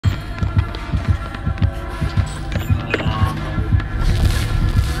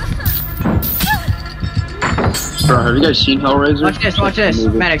Bro, have you guys seen Hellraiser? Watch this.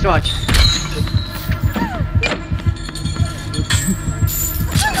 Maddox, watch.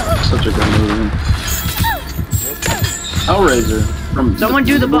 Such a good movie. Hellraiser. From Someone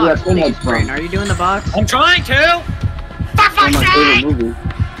do the box, please, from. Britten. Are you doing the box? I'm trying to! Fuck One of my favorite movies.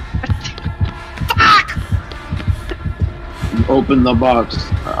 Fuck! Open the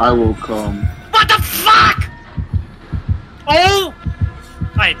box. I will come. What the fuck? Oh!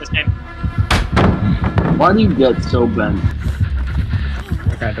 I hate this game. Why do you get so bent?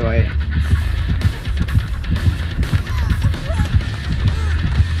 Okay, do I?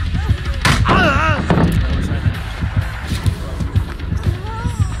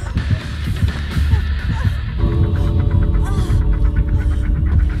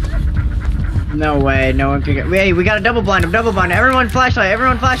 No way, no one can get. Hey, we got a double blind. Everyone flashlight.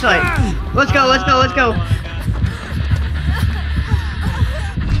 Let's go.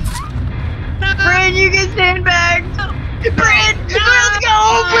 Britten, you can stand back. Britten, let's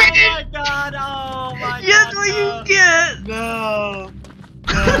go, Britten. Oh my god, oh my god. That's what you get. No.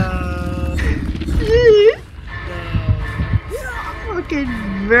 Fucking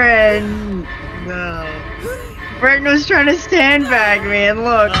Britten. No. Britten was trying to stand back, man.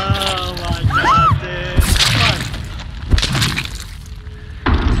 Look. Oh my god, dude. Fuck.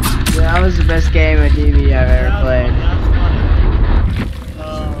 Yeah, that was the best game of DB I've ever played.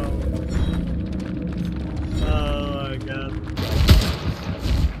 Oh my god.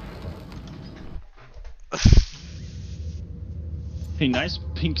 Hey, nice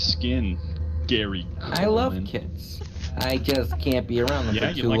pink skin, Gary. I love kids. I just can't be around them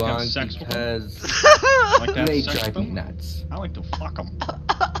for too like long sex with because Like that they sex drive me film? nuts. I like to fuck them.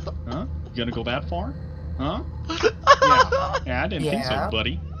 Huh? You gonna go that far? Huh? Yeah, I didn't think so,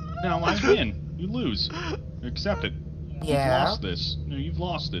 buddy. No, I win. You lose. Accept it. You've lost this. No, you've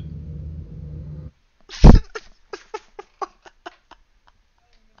lost it.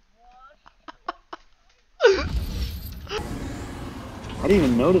 I didn't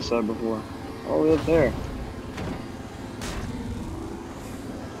even notice that before. All the way up there.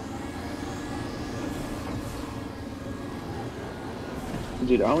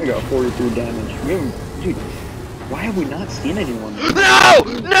 Dude, I only got 43 damage. We haven't, dude, why have we not seen anyone?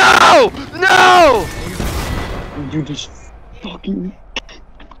 No! You just fucking.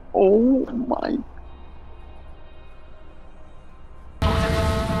 Oh my.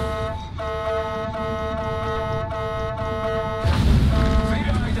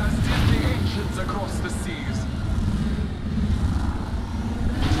 Across the seas.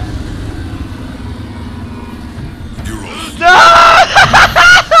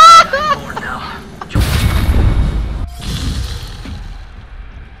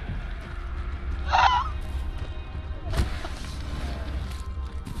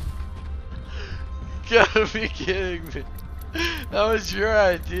 You gotta be kidding me. That was your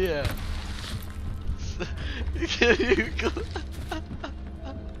idea. Can you